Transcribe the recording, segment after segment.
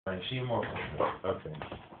Nee, zie je morgen. Oké.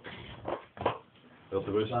 Veel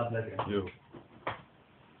te rustig. Slaap lekker. Jo.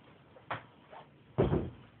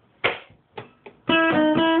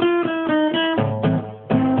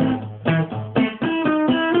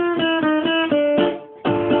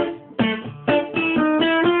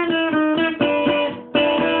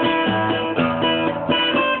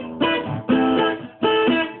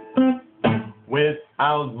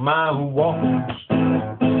 Without my walls,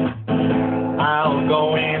 I'll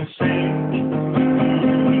go insane.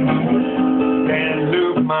 Can't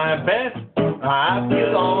look my best, I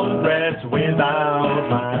feel undressed without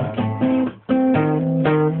my key.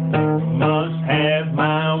 Must have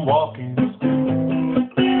my walking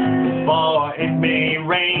for it may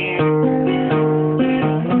rain.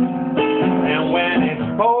 And when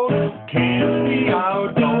it's cold, can't be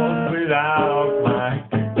outdoors without my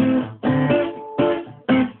key.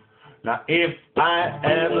 Now if I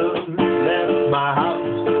ever left my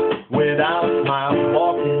house without my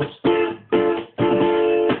walking stick,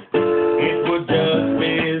 it would just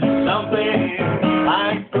be something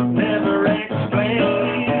I could never explain.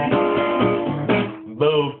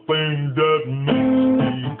 The thing that makes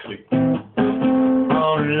me click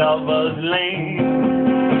on Lover's Lane.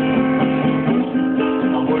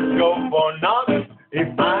 I would go for nothing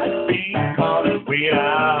if I'd be caught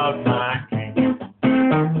without my key.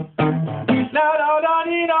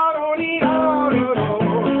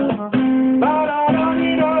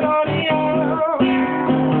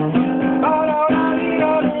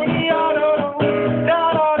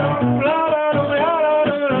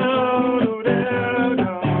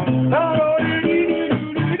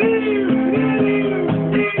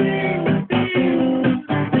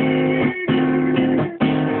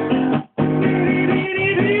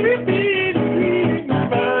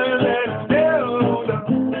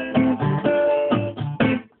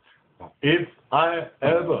 If I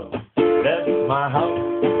ever left my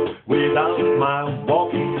house without my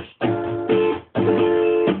walking